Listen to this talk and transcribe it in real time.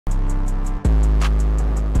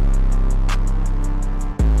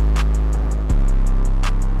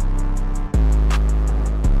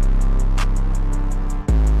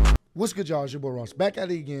What's good, y'all? It's your boy Ross, back at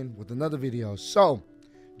it again with another video. So,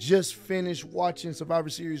 just finished watching Survivor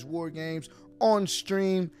Series War Games on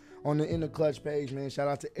stream on the In the Clutch page, man. Shout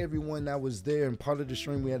out to everyone that was there and part of the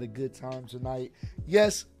stream. We had a good time tonight.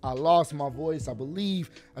 Yes, I lost my voice. I believe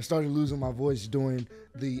I started losing my voice during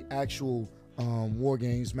the actual War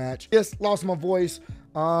Games match. Yes, lost my voice.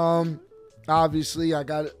 Obviously, I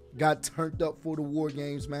got turned up for the War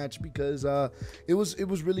Games match because it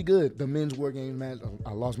was really good. The men's War Games match,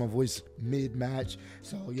 I lost my voice mid-match.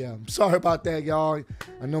 So, yeah, I'm sorry about that, y'all.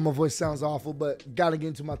 I know my voice sounds awful, but got to get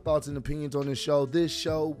into my thoughts and opinions on this show. This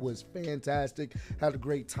show was fantastic. Had a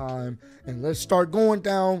great time. And let's start going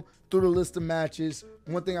down through the list of matches.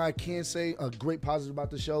 One thing I can say, a great positive about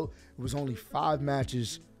the show, it was only 5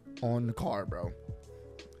 matches on the card, bro.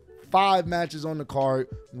 5 matches on the card,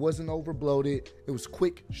 wasn't overbloated. It was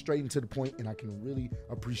quick, straight and to the point, and I can really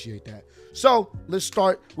appreciate that. So let's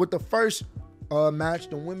start with the first match,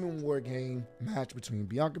 the Women War Game match between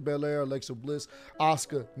Bianca Belair, Alexa Bliss,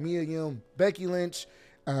 Asuka, Mia Yim, Becky Lynch,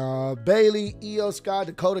 Bayley, Io Sky,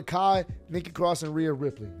 Dakota Kai, Nikki Cross, and Rhea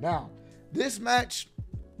Ripley. Now, this match,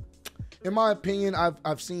 in my opinion,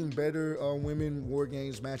 I've seen better Women War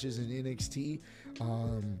Games matches in NXT.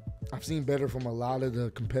 I've seen better from a lot of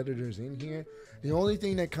the competitors in here. The only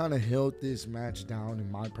thing that kind of held this match down, in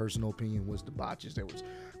my personal opinion, was the botches. There was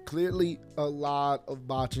clearly a lot of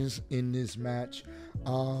botches in this match.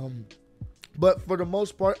 But for the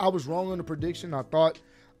most part, I was wrong on the prediction. I thought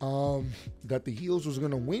that the heels was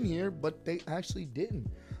going to win here, but they actually didn't.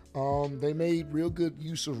 They made real good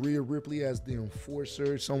use of Rhea Ripley as the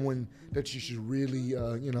enforcer, someone that you should really,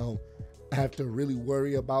 have to really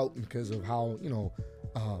worry about because of how,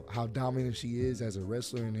 how dominant she is as a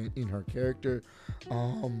wrestler and in her character.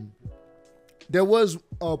 There was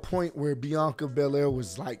a point where Bianca Belair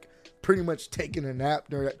was like pretty much taking a nap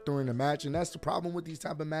during the match, and that's the problem with these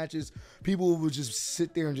type of matches. People will just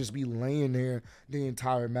sit there and just be laying there the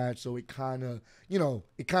entire match, so it kind of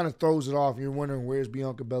throws it off. You're wondering, where's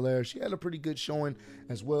Bianca Belair? She had a pretty good showing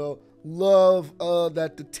as well. Love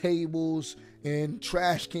that the tables and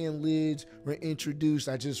trash can lids were introduced.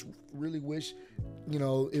 I just really wish,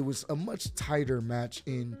 it was a much tighter match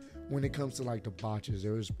when it comes to like the botches.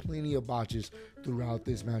 There was plenty of botches throughout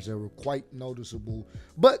this match that were quite noticeable,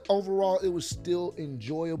 but overall it was still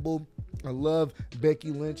enjoyable. I love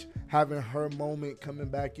Becky Lynch having her moment, coming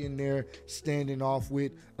back in there, standing off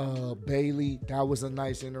with Bayley. That was a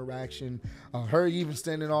nice interaction. Her even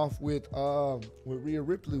standing off with Rhea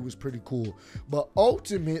Ripley was pretty cool. But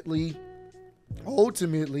ultimately,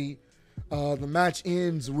 the match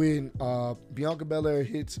ends when Bianca Belair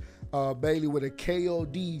hits Bayley with a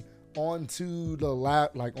KOD onto the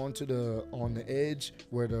on the edge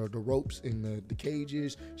where the ropes in the cage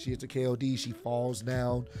is. She hits a KOD. She falls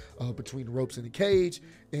down between the ropes and the cage,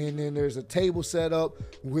 and then there's a table set up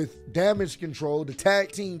with Damage Control, the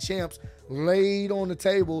tag team champs, laid on the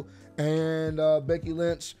table, and Becky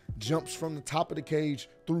Lynch jumps from the top of the cage,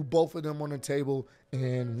 threw both of them on the table,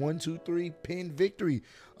 and 1, 2, 3 pin victory.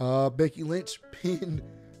 Becky Lynch pinned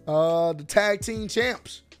the tag team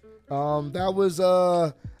champs. That was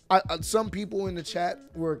some people in the chat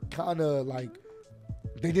were kind of like,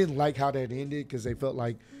 they didn't like how that ended because they felt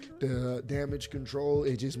like the Damage Control,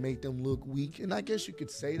 it just made them look weak. And I guess you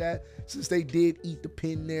could say that since they did eat the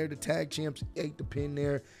pin there, the tag champs ate the pin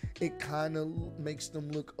there, it kind of makes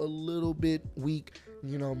them look a little bit weak.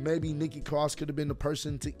 Maybe Nikki Cross could have been the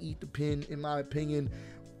person to eat the pin, in my opinion.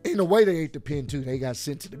 In a way, they ate the pin too. They got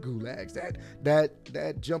sent to the gulags.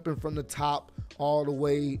 That jumping from the top all the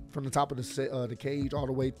way, from the top of the cage all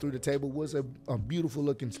the way through the table was a beautiful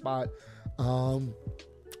looking spot.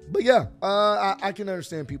 But yeah, I can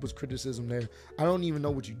understand people's criticism there. I don't even know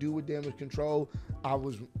what you do with Damage Control.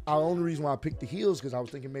 The only reason why I picked the heels because I was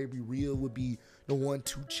thinking maybe Rhea would be the one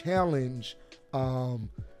to challenge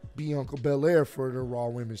Bianca Belair for the Raw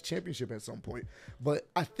Women's Championship at some point. But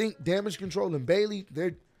I think Damage Control and Bayley,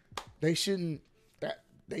 they shouldn't.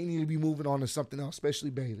 They need to be moving on to something else, especially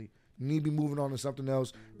Bayley. Need to be moving on to something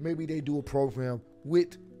else. Maybe they do a program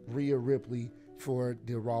with Rhea Ripley for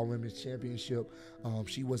the Raw Women's Championship.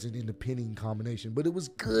 She wasn't in the pinning combination, but it was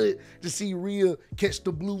good to see Rhea catch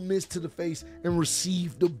the blue mist to the face and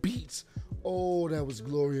receive the beats. Oh, that was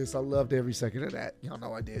glorious. I loved every second of that. Y'all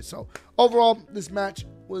know I did. So overall, this match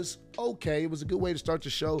was okay. It was a good way to start the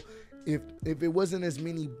show. If it wasn't as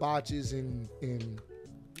many botches and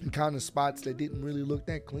kind of spots that didn't really look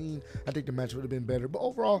that clean, I think the match would have been better. But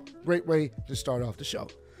overall, great way to start off the show.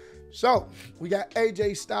 So we got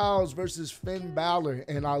AJ Styles versus Finn Balor,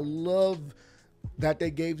 and I love that they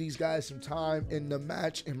gave these guys some time in the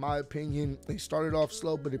match. In my opinion, they started off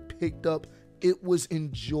slow, but it picked up it was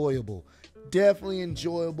enjoyable. Definitely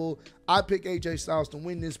enjoyable. I picked AJ Styles to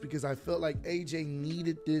win this because I felt like AJ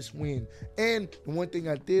needed this win. And the one thing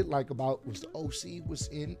I did like about was the OC was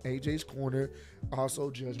in AJ's corner. Also,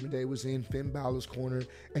 Judgment Day was in Finn Balor's corner.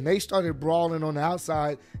 And they started brawling on the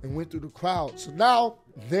outside and went through the crowd. So now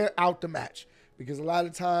they're out the match. Because a lot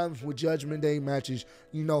of times with Judgment Day matches,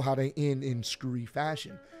 you know how they end in screwy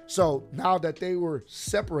fashion. So now that they were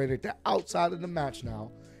separated, they're outside of the match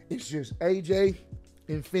now. It's just AJ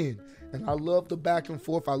and Finn. And I love the back and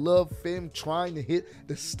forth. I love Finn trying to hit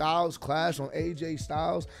the Styles Clash on AJ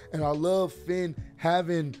Styles. And I love Finn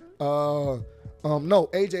having,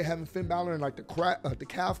 AJ having Finn Balor in like the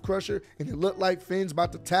calf crusher. And it looked like Finn's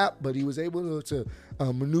about to tap, but he was able to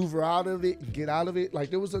maneuver out of it and get out of it. Like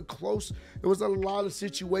there was a lot of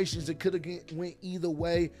situations that could have went either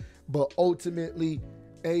way. But ultimately,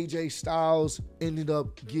 AJ Styles ended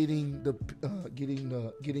up getting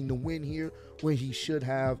the win here when he should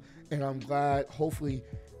have, and I'm glad. Hopefully,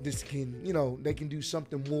 this can they can do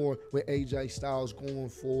something more with AJ Styles going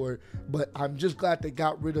forward. But I'm just glad they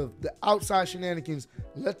got rid of the outside shenanigans,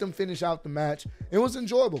 let them finish out the match. It was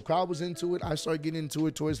enjoyable. Crowd was into it. I started getting into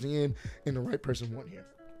it towards the end, and the right person won here.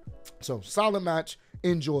 So solid match,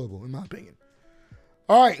 enjoyable in my opinion.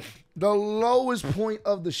 All right, the lowest point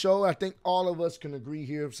of the show, I think all of us can agree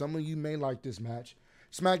here. Some of you may like this match.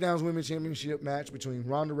 SmackDown's Women's Championship match between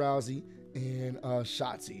Ronda Rousey and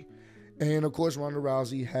Shotzi. And, of course, Ronda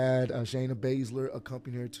Rousey had Shayna Baszler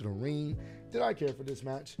accompany her to the ring. Did I care for this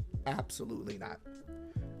match? Absolutely not.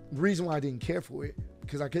 The reason why I didn't care for it,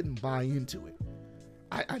 because I couldn't buy into it.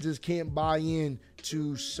 I just can't buy in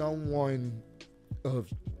to someone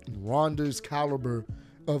of Ronda's caliber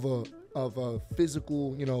of a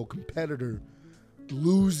physical, competitor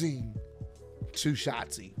losing to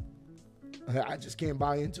Shotzi. I just can't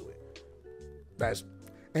buy into it. That's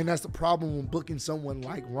the problem when booking someone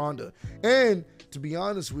like Ronda. And to be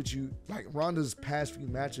honest with you, like Ronda's past few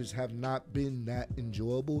matches have not been that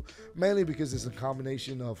enjoyable, mainly because it's a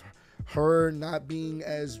combination of her not being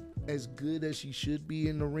as good as she should be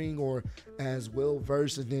in the ring or as well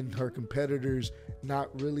versed, and then her competitors not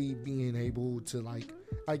really being able to, like,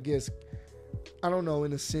 I guess, I don't know,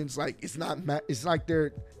 in a sense, like it's like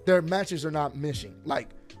their matches are not meshing. Like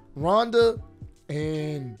Ronda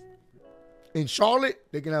and Charlotte,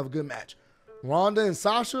 they can have a good match. Ronda and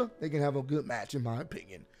Sasha, they can have a good match, in my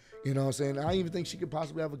opinion. You know what I'm saying? I even think she could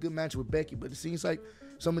possibly have a good match with Becky, but it seems like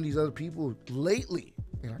some of these other people lately,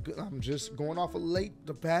 and I'm just going off of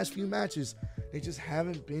the past few matches, they just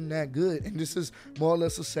haven't been that good. And this is more or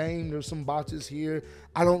less the same. There's some botches here.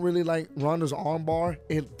 I don't really like Ronda's armbar.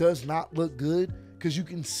 It does not look good because you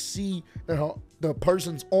can see that the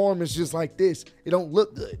person's arm is just like this. It don't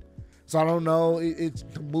look good. So I don't know.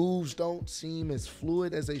 The moves don't seem as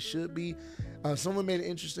fluid as they should be. Someone made an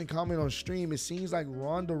interesting comment on stream. It seems like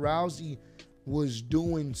Ronda Rousey was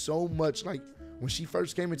doing so much. Like when she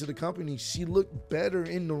first came into the company, she looked better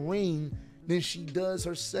in the ring than she does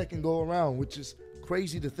her second go around, which is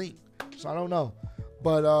crazy to think. So I don't know.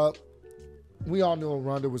 But we all knew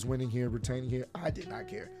Ronda was winning here, retaining here. I did not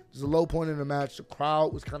care. It was a low point in the match. The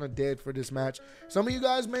crowd was kind of dead for this match. Some of you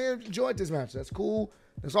guys may have enjoyed this match. That's cool.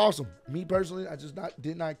 That's awesome. Me personally, I just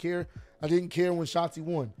did not care. I didn't care when Shotzi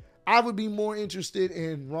won. I would be more interested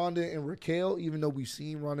in Ronda and Raquel, even though we've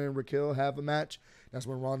seen Ronda and Raquel have a match. That's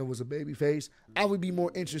when Ronda was a babyface. I would be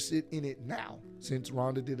more interested in it now, since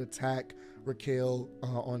Ronda did attack Raquel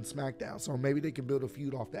on SmackDown. So maybe they can build a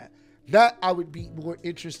feud off that. That I would be more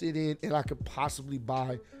interested in, and I could possibly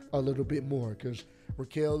buy a little bit more, because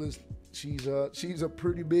Raquel she's a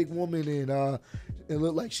pretty big woman, and it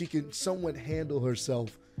looked like she can somewhat handle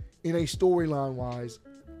herself in a storyline wise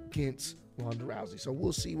against Ronda Rousey. So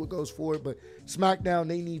we'll see what goes forward. But SmackDown,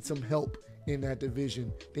 they need some help in that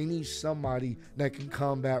division. They need somebody that can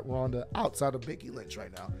combat Ronda outside of Becky Lynch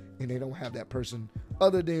right now, and they don't have that person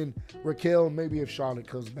other than Raquel. Maybe if Charlotte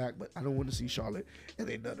comes back, but I don't want to see Charlotte in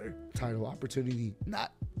another title opportunity.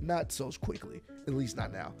 Not so quickly, at least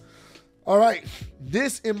not now. All right,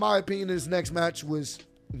 this, in my opinion, this next match was,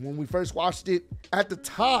 when we first watched it, at the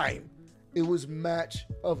time, it was match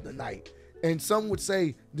of the night. And some would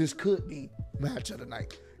say this could be match of the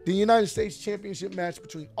night. The United States Championship match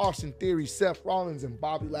between Austin Theory, Seth Rollins, and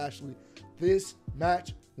Bobby Lashley. This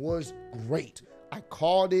match was great. I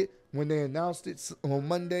called it when they announced it on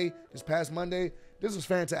Monday, this past Monday. This was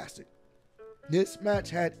fantastic. This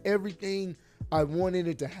match had everything I wanted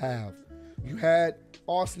it to have. You had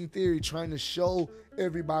Austin Theory trying to show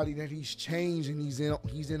everybody that he's changed and he's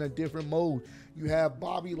in a different mode. You have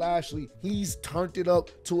Bobby Lashley. He's turned it up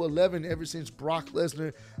to 11 ever since Brock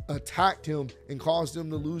Lesnar attacked him and caused him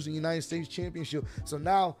to lose the United States Championship. So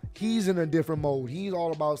now he's in a different mode. He's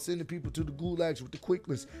all about sending people to the gulags with the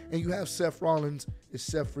quickness. And you have Seth Rollins. It's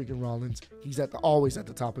Seth freaking Rollins. He's always at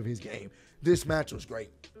the top of his game. This match was great.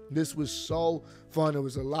 This was so fun. There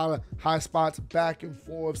was a lot of high spots, back and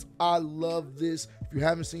forths. I love this. If you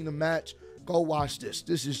haven't seen the match, go watch this.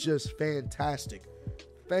 This is just fantastic.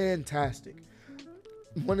 Fantastic.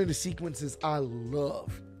 One of the sequences I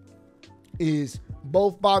love is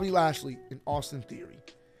both Bobby Lashley and Austin Theory.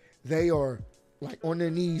 They are like on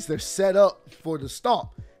their knees. They're set up for the stomp.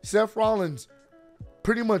 Seth Rollins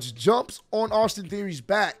pretty much jumps on Austin Theory's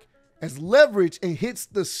back as leverage and hits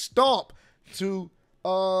the stomp to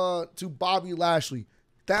Bobby Lashley.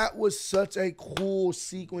 That was such a cool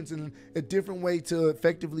sequence and a different way to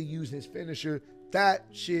effectively use his finisher. That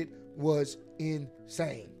shit was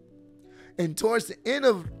insane. And towards the end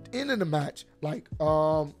of the match, it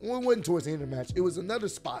wasn't towards the end of the match. It was another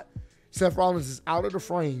spot. Seth Rollins is out of the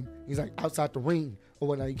frame. He's like outside the ring or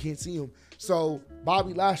whatnot. You can't see him. So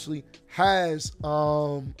Bobby Lashley has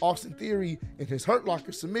Austin Theory in his Hurt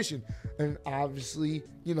Locker submission. And obviously,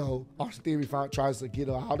 Austin Theory tries to get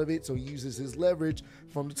out of it. So he uses his leverage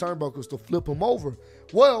from the turnbuckles to flip him over.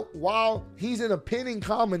 Well, while he's in a pinning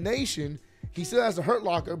combination, he still has the Hurt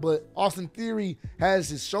Locker, but Austin Theory has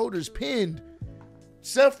his shoulders pinned.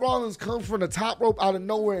 Seth Rollins comes from the top rope out of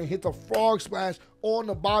nowhere and hits a frog splash on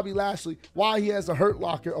the Bobby Lashley while he has the Hurt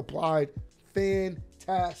Locker applied.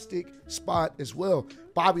 Fantastic spot as well.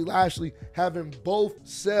 Bobby Lashley having both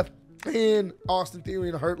Seth and Austin Theory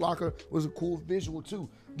in the Hurt Locker was a cool visual too.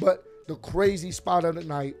 But the crazy spot of the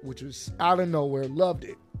night, which was out of nowhere, loved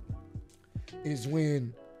it, is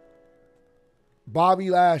when Bobby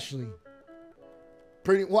Lashley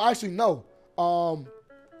Seth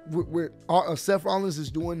Rollins is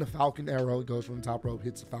doing the Falcon Arrow. It goes from the top rope,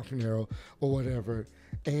 hits the Falcon Arrow or whatever.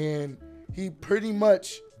 And he pretty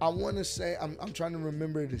much, I want to say, I'm trying to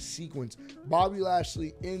remember the sequence. Bobby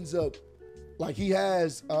Lashley ends up, he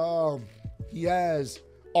has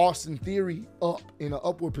Austin Theory up in an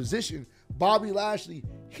upward position. Bobby Lashley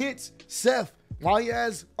hits Seth while he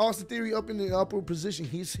has Austin Theory up in the upward position.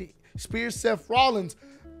 He spears Seth Rollins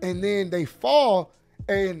and then they fall.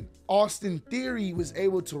 And Austin Theory was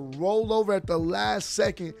able to roll over at the last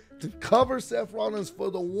second to cover Seth Rollins for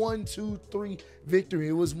the 1-2-3 victory.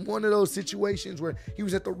 It was one of those situations where he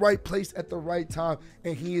was at the right place at the right time,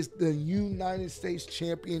 and he is the United States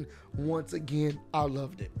champion once again. I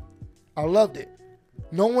loved it.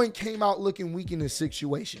 No one came out looking weak in this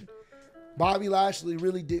situation. Bobby Lashley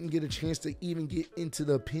really didn't get a chance to even get into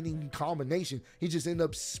the pinning combination. He just ended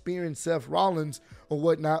up spearing Seth Rollins or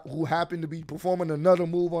whatnot, who happened to be performing another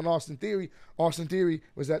move on Austin Theory. Austin Theory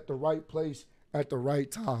was at the right place at the right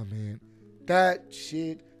time, man. That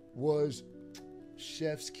shit was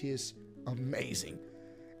chef's kiss amazing.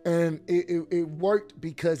 And it worked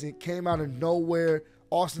because it came out of nowhere.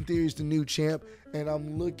 Austin Theory is the new champ, and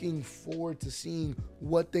I'm looking forward to seeing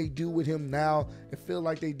what they do with him now. I feel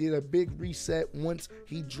like they did a big reset once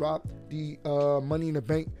he dropped the Money in the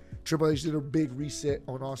Bank. Triple H did a big reset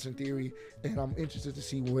on Austin Theory, and I'm interested to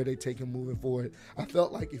see where they take him moving forward. I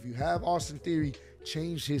felt like if you have Austin Theory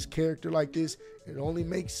change his character like this, it only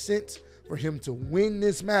makes sense for him to win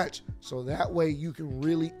this match, so that way you can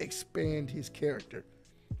really expand his character.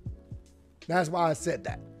 That's why I said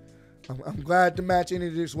that. I'm glad the match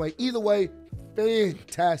ended this way. Either way,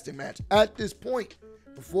 fantastic match. At this point,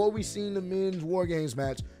 before we seen the men's War Games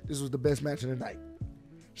match, this was the best match of the night.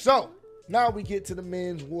 So, now we get to the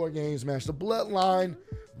men's War Games match. The Bloodline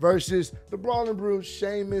versus the Brawling Brutes,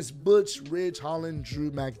 Sheamus, Butch, Ridge Holland,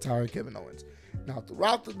 Drew McIntyre, Kevin Owens. Now,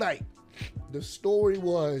 throughout the night, the story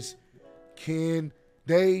was, can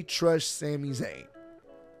they trust Sami Zayn?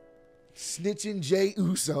 Snitching Jey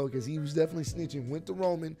Uso, because he was definitely snitching, went to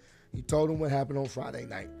Roman. He told him what happened on Friday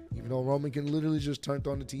night. Even though Roman can literally just turn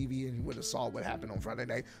on the TV and he would have saw what happened on Friday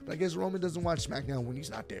night. But I guess Roman doesn't watch SmackDown when he's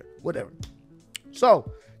not there. Whatever. So,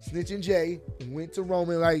 Snitching Jey went to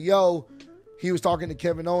Roman like, yo, he was talking to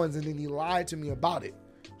Kevin Owens and then he lied to me about it.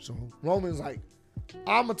 So, Roman's like,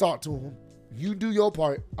 I'm going to talk to him. You do your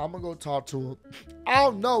part. I'm going to go talk to him.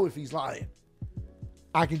 I'll know if he's lying.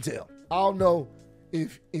 I can tell. I'll know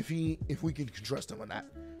if we can trust him or not.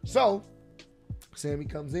 So, Sammy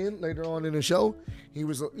comes in later on in the show. He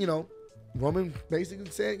was, Roman basically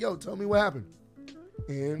said, yo, tell me what happened.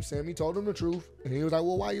 And Sammy told him the truth. And he was like,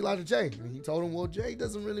 well, why you lie to Jey? And he told him, well, Jey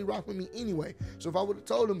doesn't really rock with me anyway. So if I would have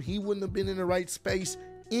told him, he wouldn't have been in the right space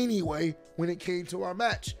anyway when it came to our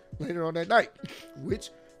match later on that night, which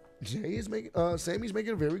Sammy's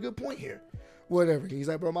making a very good point here. Whatever. He's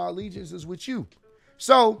like, bro, my allegiance is with you.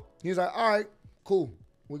 So he's like, all right, cool.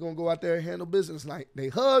 We're going to go out there and handle business tonight. They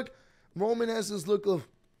hug. Roman has this look of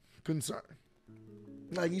concern.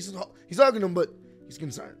 Like he's hugging him, but he's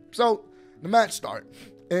concerned. So the match starts.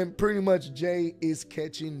 And pretty much Jay is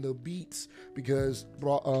catching the beats because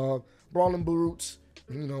Brawling Brutes,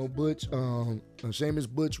 Butch, Sheamus,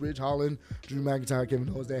 Butch, Ridge Holland, Drew McIntyre, Kevin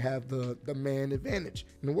Owens, they have the man advantage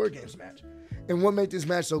in the Word Games match. And what made this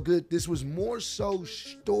match so good, this was more so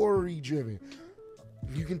story driven.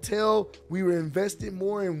 You can tell we were invested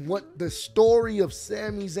more in what the story of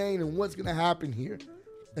Sami Zayn and what's going to happen here.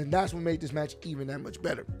 And that's what made this match even that much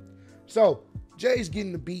better. So Jay's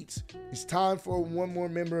getting the beats. It's time for one more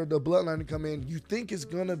member of the Bloodline to come in. You think it's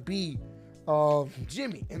going to be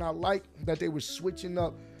Jimmy. And I like that they were switching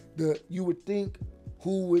up. You would think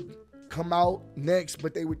who would come out next,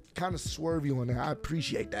 but they would kind of swerve you on that. I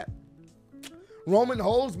appreciate that. Roman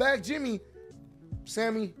holds back Jimmy.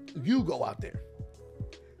 Sammy, you go out there.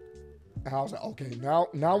 And I was like, okay,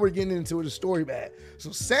 now we're getting into the story bad.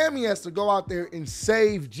 So Sammy has to go out there and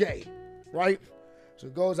save Jay, right? So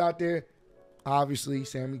he goes out there. Obviously,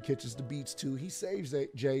 Sammy catches the beats too. He saves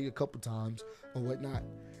Jay a couple times or whatnot.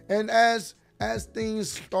 And as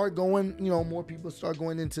things start going, more people start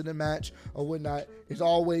going into the match or whatnot, it's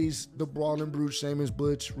always the Brawling Brutes, Sheamus,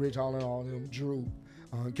 Butch, Ridge Holland, all of them, Drew,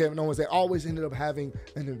 Kevin Owens. They always ended up having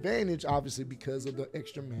an advantage, obviously, because of the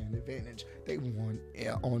extra man advantage they won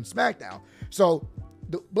on SmackDown. So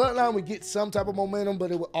the Bloodline would get some type of momentum,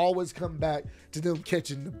 but it would always come back to them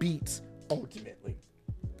catching the beats ultimately.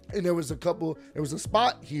 And there was a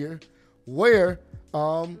spot here where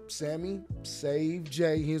Sammy saved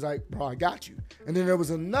Jay. He's like, bro, I got you. And then there was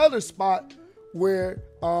another spot where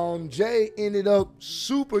Jay ended up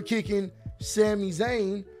super kicking Sami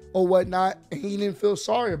Zayn or whatnot, and he didn't feel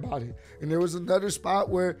sorry about it. And there was another spot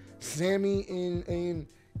where Sammy and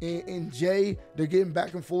Jay, they're getting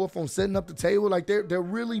back and forth on setting up the table. Like they're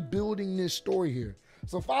really building this story here.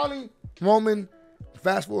 So finally,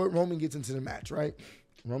 fast forward, Roman gets into the match, right?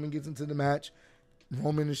 Roman gets into the match.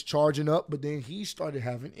 Roman is charging up, but then he started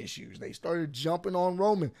having issues. They started jumping on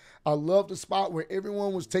Roman. I love the spot where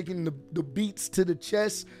everyone was taking the beats to the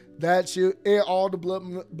chest. That shit, all the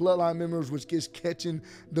Bloodline members was just catching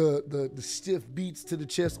the stiff beats to the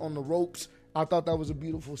chest on the ropes. I thought that was a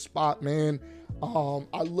beautiful spot, man.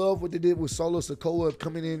 I love what they did with Solo Sikoa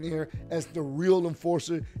coming in there as the real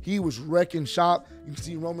enforcer. He was wrecking shop. You can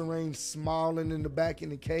see Roman Reigns smiling in the back in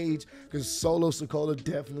the cage because Solo Sikoa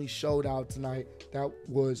definitely showed out tonight. That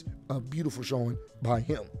was a beautiful showing by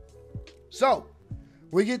him. So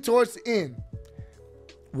we get towards the end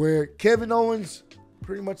where Kevin Owens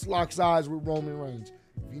pretty much locks eyes with Roman Reigns.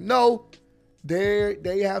 If you know,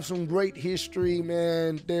 they have some great history,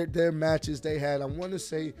 man. Their matches they had, I want to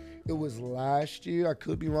say it was last year. I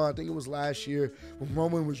could be wrong. I think it was last year when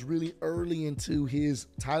Roman was really early into his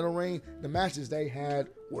title reign. The matches they had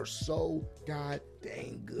were so god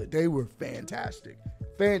dang good. They were fantastic.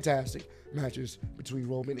 Fantastic matches between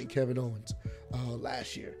Roman and Kevin Owens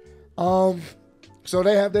last year. So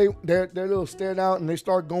they have their little stare down and they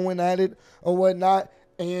start going at it or whatnot.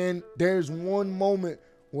 And there's one moment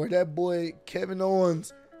where that boy Kevin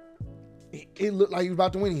Owens, it looked like he was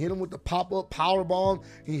about to win. He hit him with the pop-up power bomb.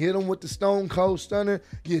 He hit him with the Stone Cold Stunner.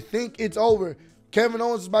 You think it's over. Kevin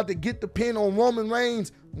Owens is about to get the pin on Roman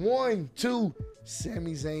Reigns. 1, 2.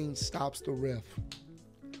 Sami Zayn stops the ref.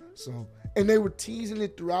 So, and they were teasing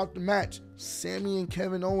it throughout the match. Sami and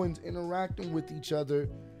Kevin Owens interacting with each other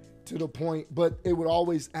to the point, but it would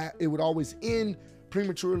always end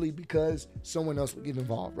prematurely because someone else would get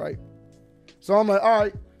involved, right? So I'm like, all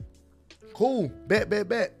right, cool,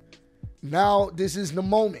 bet. Now this is the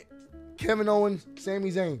moment. Kevin Owens,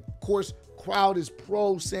 Sami Zayn. Of course, crowd is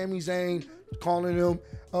pro Sami Zayn, calling him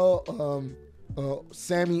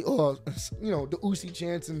Sammy, the Usi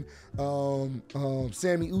chants and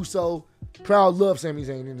Sammy Uso. Crowd loves Sami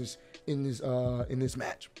Zayn in this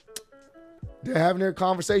match. They're having their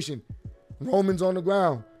conversation. Roman's on the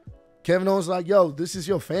ground. Kevin Owens like, yo, this is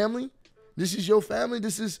your family? This is your family?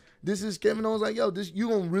 This is Kevin Owens like, yo, you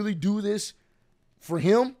gonna really do this for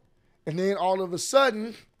him? And then all of a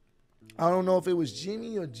sudden, I don't know if it was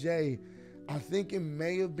Jimmy or Jay. I think it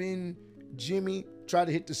may have been Jimmy tried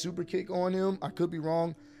to hit the super kick on him. I could be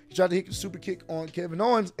wrong. He tried to hit the super kick on Kevin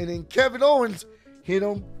Owens, and then Kevin Owens hit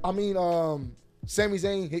him. Sami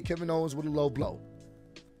Zayn hit Kevin Owens with a low blow.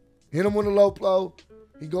 Hit him with a low blow.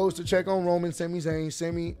 He goes to check on Roman, Sami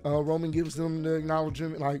Zayn. Roman gives them the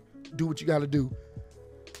acknowledgement, like, do what you got to do.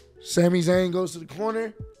 Sami Zayn goes to the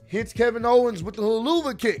corner, hits Kevin Owens with the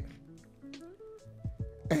haluva kick.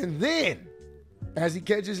 And then, as he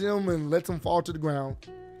catches him and lets him fall to the ground,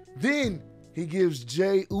 then he gives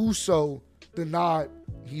Jey Uso the nod.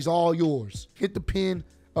 He's all yours. Hit the pin,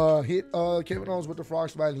 hit Kevin Owens with the frog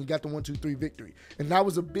splash, and he got the 1-2-3 victory. And that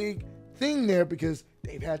was a big thing there because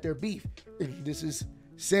they've had their beef. And this is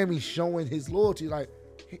Sami showing his loyalty, like,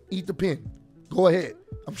 eat the pin. Go ahead.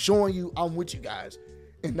 I'm showing you I'm with you guys.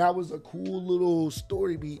 And that was a cool little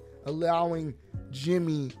story beat, allowing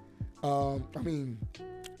Jey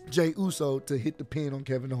Uso to hit the pin on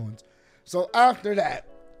Kevin Owens. So after that,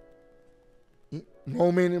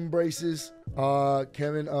 Roman embraces Sami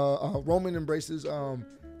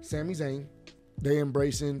Zayn. They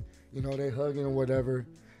embracing, they hugging or whatever.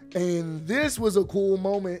 And this was a cool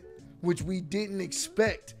moment, which we didn't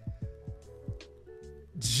expect.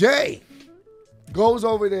 Jey goes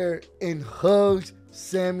over there and hugs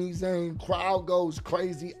Sami Zayn. Crowd goes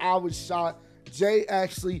crazy. I was shocked. Jey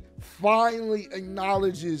actually finally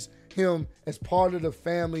acknowledges him as part of the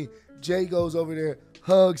family. Jey goes over there,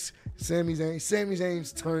 hugs Sami Zayn. Sami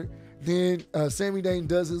Zayn's turn. Then Sami Zayn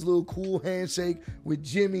does his little cool handshake with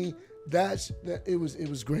Jimmy. It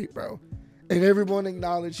was great, bro. And everyone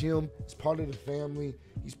acknowledged him as part of the family.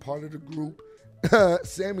 He's part of the group.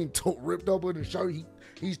 Sami ripped open the shirt.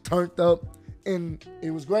 He's turned up, and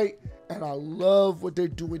it was great. And I love what they're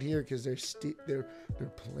doing here because they're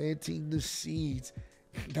planting the seeds.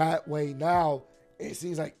 That way now it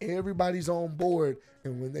seems like everybody's on board,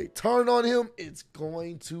 and when they turn on him, it's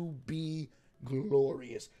going to be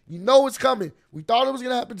glorious. You know it's coming. We thought it was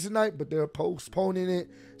going to happen tonight, but they're postponing it,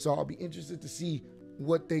 so I'll be interested to see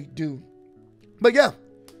what they do. But yeah,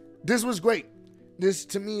 this was great. This,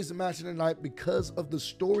 to me, is the match of the night because of the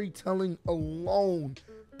storytelling alone.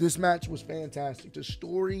 This match was fantastic. The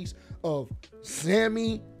stories of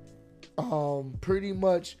Sami pretty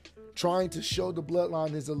much trying to show the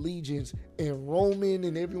bloodline his allegiance, and Roman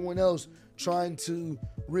and everyone else trying to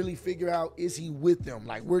really figure out, is he with them?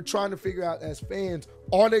 Like, we're trying to figure out as fans,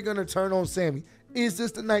 are they going to turn on Sami? Is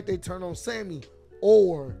this the night they turn on Sami?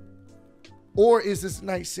 Or is this the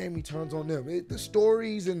night Sami turns on them? The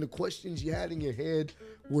stories and the questions you had in your head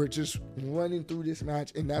were just running through this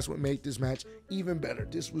match, and that's what made this match even better.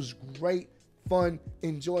 This was great, fun,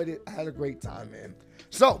 enjoyed it. I had a great time, man.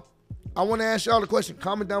 So, I want to ask y'all a question.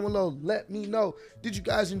 Comment down below. Let me know. Did you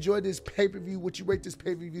guys enjoy this pay-per-view? Would you rate this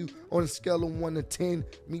pay-per-view on a scale of 1 to 10?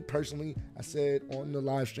 Me personally, I said on the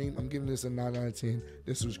live stream, I'm giving this a 9 out of 10.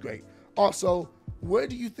 This was great. Also, where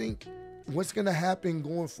do you think, what's going to happen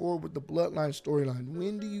going forward with the Bloodline storyline?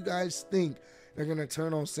 When do you guys think they're going to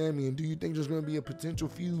turn on Sami? And do you think there's going to be a potential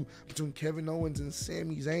feud between Kevin Owens and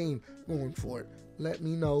Sami Zayn going forward? Let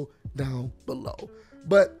me know down below.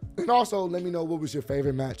 And also let me know what was your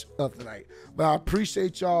favorite match of the night. But I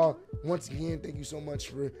appreciate y'all. Once again, thank you so much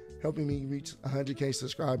for helping me reach 100K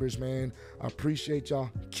subscribers, man. I appreciate y'all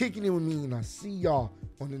kicking it with me, and I see y'all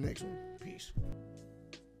on the next one. Peace.